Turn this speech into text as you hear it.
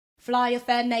Fly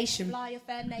Affair Nation.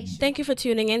 Thank you for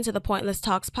tuning in to the Pointless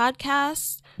Talks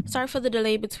podcast. Sorry for the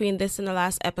delay between this and the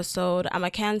last episode. I'm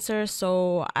a Cancer,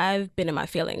 so I've been in my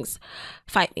feelings.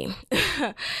 Fight me.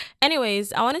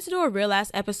 Anyways, I wanted to do a real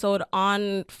last episode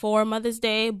for Mother's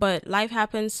Day, but life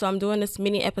happens, so I'm doing this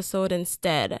mini episode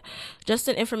instead. Just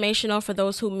an informational for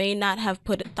those who may not have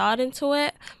put thought into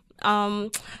it.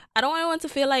 I don't want anyone to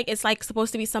feel like it's like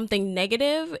supposed to be something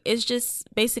negative. It's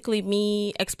just basically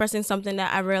me expressing something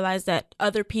that I realized that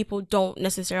other people don't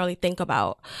necessarily think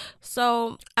about.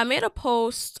 So I made a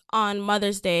post on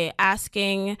Mother's Day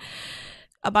asking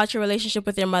about your relationship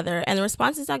with your mother, and the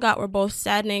responses I got were both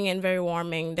saddening and very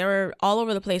warming. They were all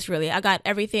over the place, really. I got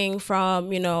everything from,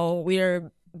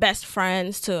 we're best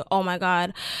friends to, oh my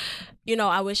God,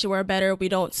 I wish you were better, we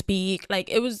don't speak. Like,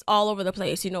 it was all over the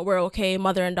place. We're okay,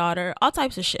 mother and daughter, all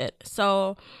types of shit.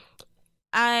 So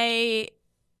I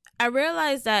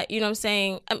realized that,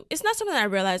 it's not something that I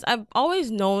realized. I've always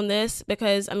known this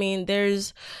because,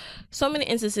 there's so many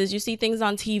instances. You see things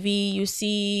on TV, you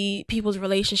see people's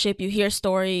relationship, you hear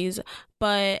stories,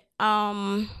 but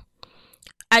I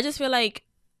just feel like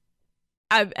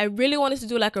I really wanted to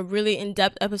do like a really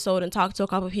in-depth episode and talk to a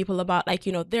couple of people about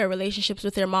their relationships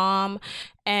with their mom,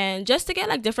 and just to get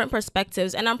like different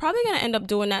perspectives. And I'm probably going to end up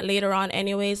doing that later on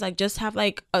anyways, like just have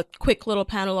like a quick little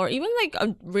panel or even like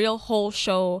a real whole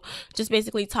show, just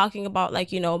basically talking about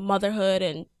motherhood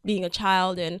and being a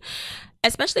child, and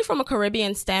especially from a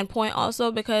Caribbean standpoint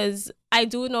also, because I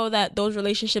do know that those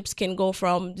relationships can go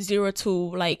from 0 to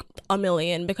like a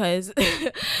million, because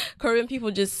Caribbean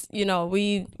people just,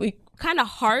 we kind of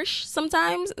harsh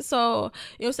sometimes. So,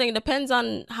 it depends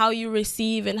on how you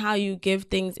receive and how you give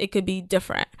things. It could be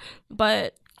different.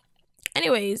 But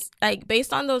anyways, like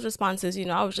based on those responses,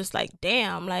 I was just like,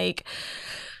 damn, like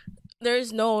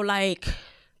there's no like,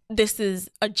 this is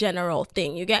a general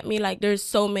thing. You get me? Like there's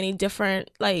so many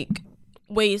different like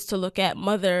ways to look at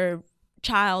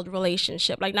mother-child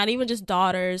relationship, like not even just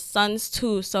daughters, sons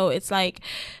too. So it's like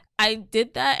I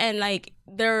did that, and like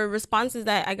there are responses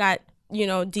that I got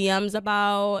DMs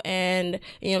about, and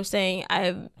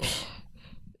I've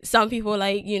some people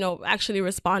like actually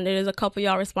responded. There's a couple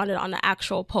y'all responded on the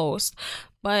actual post.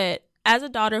 But as a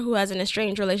daughter who has an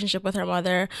estranged relationship with her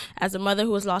mother, as a mother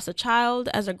who has lost a child,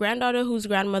 as a granddaughter whose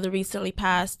grandmother recently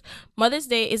passed, Mother's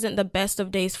Day isn't the best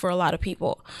of days for a lot of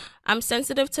people. I'm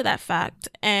sensitive to that fact,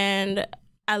 and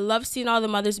I love seeing all the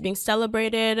mothers being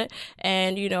celebrated,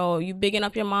 and you bigging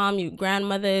up your mom, you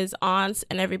grandmothers, aunts,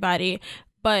 and everybody.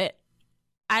 But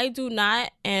I do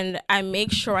not, and I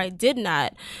make sure I did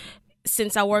not,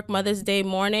 since I work Mother's Day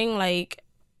morning, like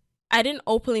I didn't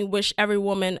openly wish every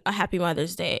woman a happy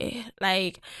Mother's Day.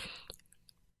 Like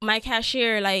my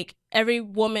cashier, like every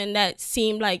woman that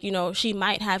seemed like, she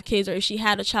might have kids or she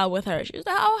had a child with her, she was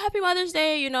like, oh, happy Mother's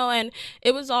Day, and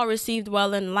it was all received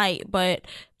well and light. But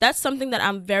that's something that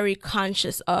I'm very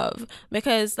conscious of,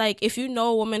 because like if you know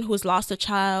a woman who's lost a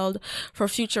child, for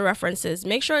future references,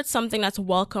 make sure it's something that's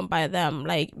welcomed by them,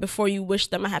 like before you wish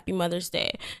them a happy Mother's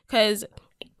Day. Because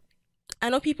I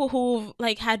know people who've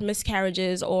like had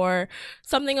miscarriages or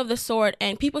something of the sort,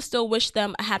 and people still wish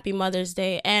them a happy Mother's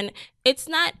Day. And it's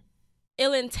not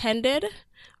ill-intended,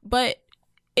 but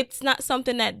it's not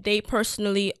something that they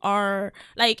personally are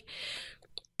like,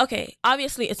 okay,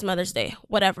 obviously it's Mother's Day,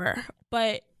 whatever,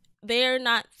 but they're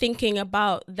not thinking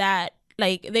about that.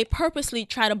 Like they purposely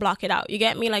try to block it out. You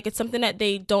get me? Like it's something that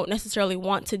they don't necessarily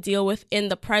want to deal with in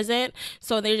the present.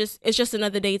 So it's just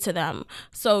another day to them.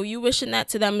 So you wishing that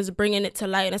to them is bringing it to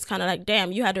light. And it's kind of like,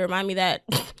 damn, you had to remind me that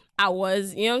I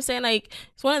was, you know what I'm saying? Like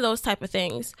it's one of those type of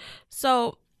things.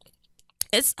 So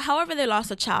it's however they lost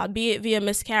a child, be it via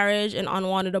miscarriage, an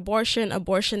unwanted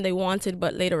abortion they wanted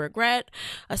but later regret,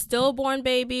 a stillborn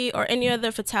baby, or any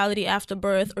other fatality after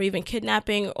birth, or even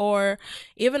kidnapping, or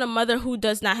even a mother who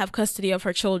does not have custody of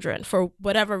her children for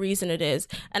whatever reason it is.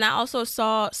 And I also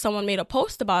saw someone made a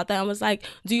post about that and was like,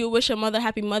 do you wish a mother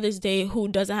happy Mother's Day who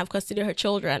doesn't have custody of her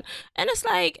children? And it's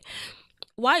like,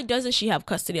 why doesn't she have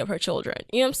custody of her children?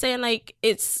 You know what I'm saying? Like,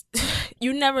 it's,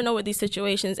 you never know with these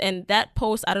situations. And that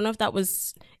post, I don't know if that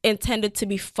was intended to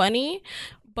be funny,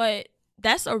 but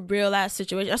that's a real ass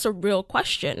situation. That's a real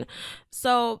question.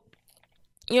 So,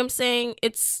 you know what I'm saying?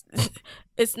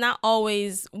 It's not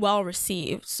always well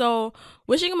received. So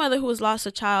wishing a mother who has lost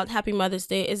a child happy Mother's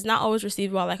Day is not always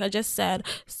received well, like I just said.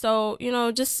 So,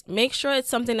 just make sure it's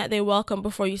something that they welcome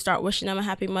before you start wishing them a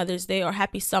happy Mother's Day, or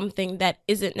happy something that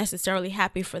isn't necessarily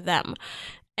happy for them.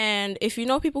 And if you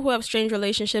know people who have strange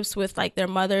relationships with like their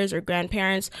mothers or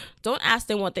grandparents, don't ask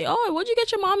them what'd you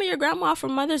get your mom and your grandma for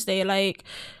Mother's Day? Like,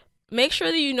 make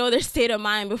sure that you know their state of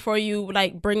mind before you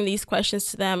like bring these questions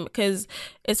to them, because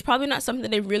it's probably not something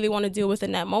they really want to deal with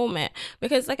in that moment.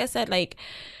 Because like I said, like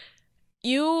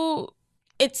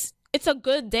it's a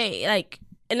good day. Like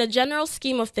in a general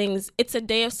scheme of things, it's a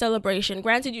day of celebration.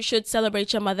 Granted, you should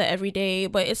celebrate your mother every day,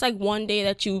 but it's like one day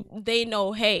that they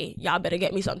know, hey, y'all better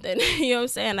get me something. You know what I'm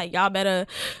saying? Like, y'all better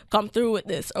come through with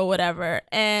this or whatever.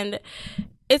 And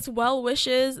it's well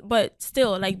wishes, but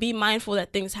still, like, be mindful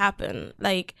that things happen.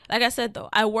 Like I said, though,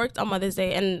 I worked on Mother's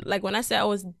Day, and like when I said I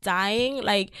was dying,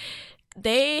 like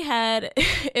they had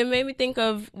it made me think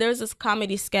of, there's this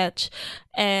comedy sketch,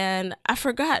 and I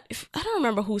forgot, I don't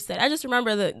remember who said it. I just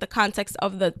remember the context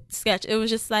of the sketch. It was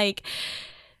just like,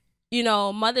 you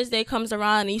know, Mother's Day comes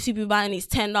around and you see people buying these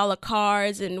 $10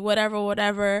 cards and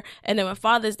whatever. And then when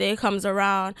Father's Day comes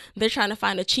around, they're trying to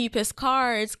find the cheapest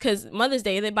cards, because Mother's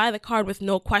Day, they buy the card with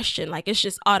no question. Like, it's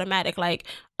just automatic. Like,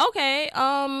 okay,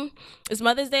 it's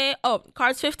Mother's Day. Oh,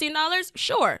 card's $15?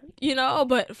 Sure. You know,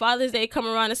 but Father's Day come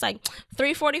around, it's like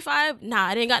 $3.45. Nah,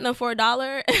 I didn't got no for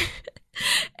 $1.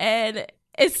 And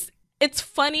it's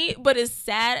funny, but it's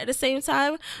sad at the same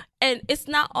time. And it's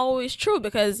not always true,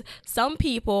 because some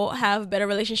people have better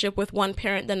relationship with one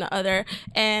parent than the other.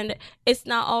 And it's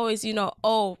not always, you know,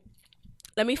 oh,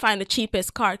 let me find the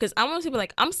cheapest card. Because I'm one of those people,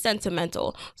 like, I'm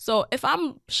sentimental. So if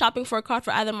I'm shopping for a card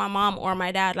for either my mom or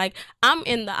my dad, like, I'm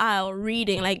in the aisle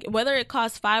reading, like, whether it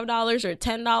costs $5 or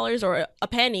 $10 or a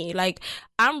penny, like,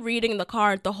 I'm reading the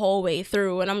card the whole way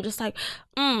through. And I'm just like,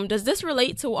 does this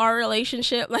relate to our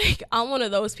relationship? Like, I'm one of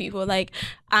those people. Like,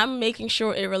 I'm making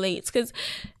sure it relates. Because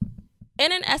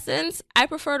in an essence, I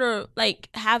prefer to, like,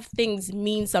 have things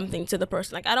mean something to the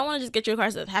person. Like, I don't want to just get you a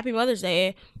card that says Happy Mother's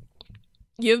Day,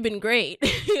 you've been great.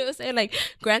 You know what I'm saying? Like,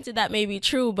 granted, that may be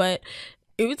true, but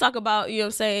if we talk about, you know what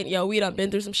I'm saying, yo, we done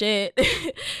been through some shit.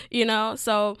 You know?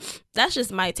 So that's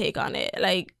just my take on it.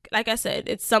 Like I said,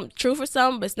 it's true for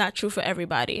some, but it's not true for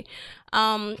everybody.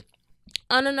 On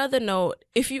another note,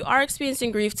 if you are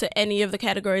experiencing grief to any of the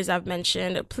categories I've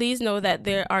mentioned, please know that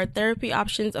there are therapy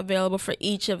options available for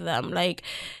each of them. Like,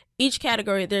 each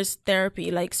category, there's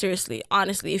therapy. Like, seriously,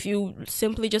 honestly, if you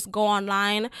simply just go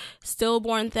online,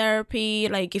 stillborn therapy,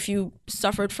 like if you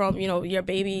suffered from, you know, your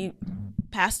baby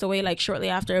passed away like shortly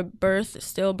after birth,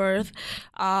 stillbirth,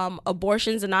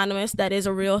 abortions anonymous, that is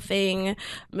a real thing,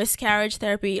 miscarriage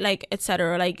therapy, like,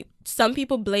 etc. Like, some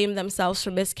people blame themselves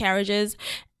for miscarriages,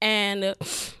 and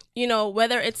you know,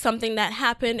 whether it's something that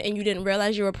happened and you didn't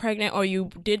realize you were pregnant, or you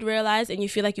did realize and you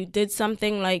feel like you did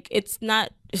something, like, it's not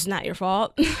your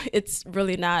fault. It's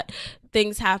really not.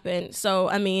 Things happen. So,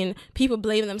 I mean, people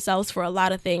blame themselves for a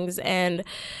lot of things, and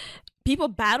people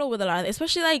battle with a lot of it,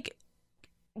 especially like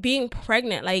being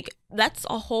pregnant. Like, that's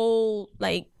a whole,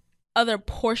 like, other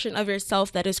portion of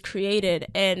yourself that is created,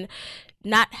 and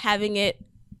not having it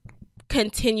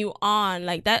continue on,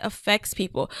 like, that affects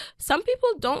people. Some people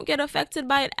don't get affected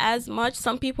by it as much.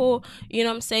 Some people, you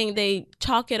know what I'm saying, they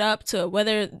chalk it up to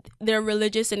whether they're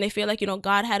religious and they feel like, you know,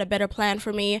 God had a better plan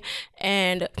for me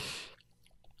and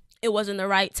it wasn't the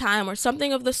right time or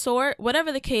something of the sort.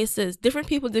 Whatever the case is, different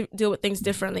people deal with things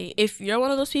differently. If you're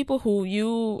one of those people who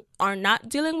you are not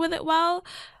dealing with it well,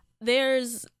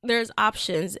 there's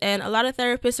options, and a lot of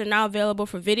therapists are now available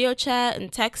for video chat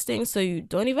and texting, so you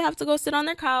don't even have to go sit on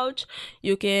their couch.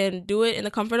 You can do it in the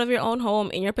comfort of your own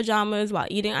home, in your pajamas, while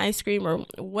eating ice cream, or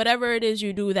whatever it is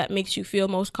you do that makes you feel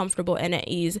most comfortable and at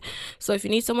ease. So if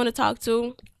you need someone to talk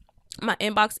to, my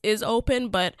inbox is open,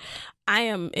 but I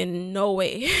am in no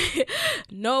way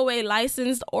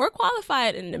licensed or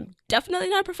qualified, and I'm definitely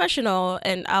not professional,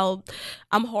 and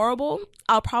I'm horrible.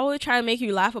 I'll probably try and make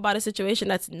you laugh about a situation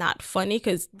that's not funny,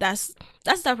 because that's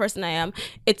that person I am.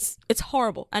 It's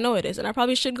horrible. I know it is, and I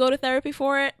probably should go to therapy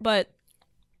for it, but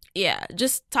yeah,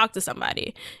 just talk to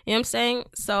somebody. You know what I'm saying?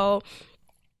 So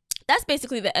that's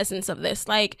basically the essence of this.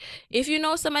 Like, if you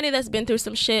know somebody that's been through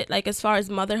some shit, like as far as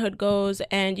motherhood goes,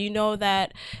 and you know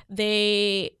that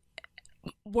they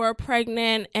were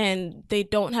pregnant and they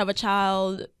don't have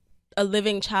a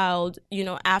living child, you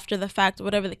know, after the fact,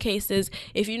 whatever the case is,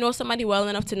 if you know somebody well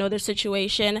enough to know their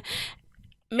situation,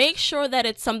 make sure that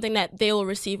it's something that they will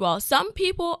receive well. Some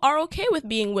people are okay with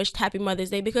being wished Happy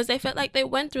Mother's Day because they felt like they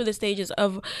went through the stages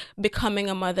of becoming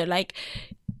a mother. Like,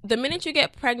 the minute you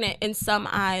get pregnant, in some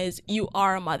eyes, you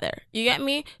are a mother. You get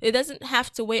me? It doesn't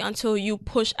have to wait until you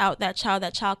push out that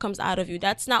child comes out of you.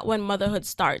 That's not when motherhood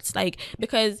starts. Like,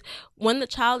 because when the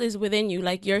child is within you,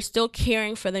 like, you're still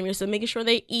caring for them. You're still making sure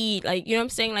they eat. Like, you know what I'm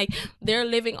saying? Like, they're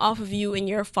living off of you and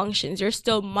your functions. You're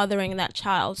still mothering that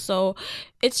child. So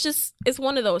it's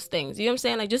one of those things. You know what I'm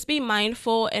saying? Like, just be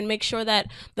mindful and make sure that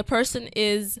the person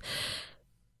is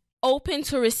open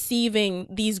to receiving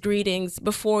these greetings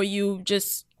before you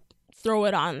just throw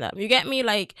it on them. You get me?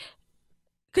 Like,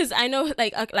 because I know,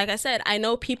 like I said, I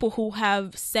know people who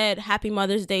have said Happy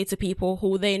Mother's Day to people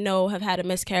who they know have had a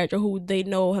miscarriage, or who they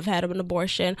know have had an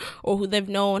abortion, or who they've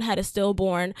known had a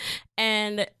stillborn.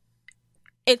 And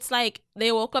it's like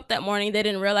they woke up that morning, they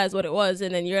didn't realize what it was.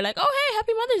 And then you're like, oh, hey,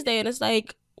 Happy Mother's Day. And it's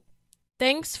like,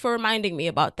 thanks for reminding me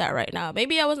about that right now.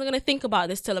 Maybe I wasn't going to think about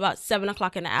this till about 7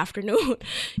 o'clock in the afternoon,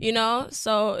 you know?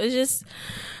 So it's just,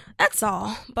 that's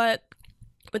all. But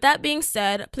with that being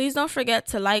said, please don't forget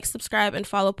to like, subscribe, and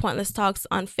follow Pointless Talks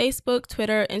on Facebook,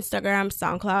 Twitter, Instagram,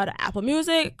 SoundCloud, Apple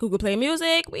Music, Google Play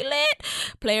Music, we lit,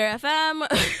 Player FM,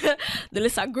 the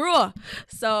list I grew.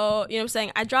 So, you know what I'm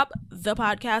saying? I drop the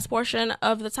podcast portion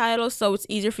of the title, so it's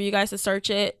easier for you guys to search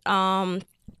it.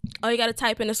 All you got to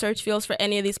type in the search fields for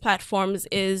any of these platforms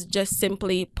is just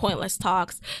simply Pointless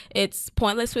Talks. It's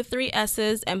Pointless with 3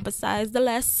 S's, emphasize the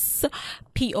less,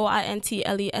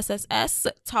 POINTLESSS,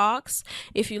 Talks.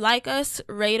 If you like us,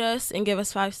 rate us and give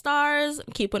us 5 stars.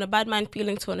 Keep on a bad mind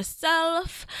feeling to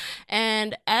yourself.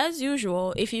 And as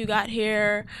usual, if you got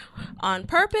here on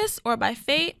purpose or by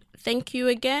fate, thank you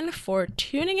again for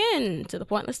tuning in to the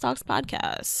Pointless Talks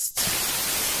podcast.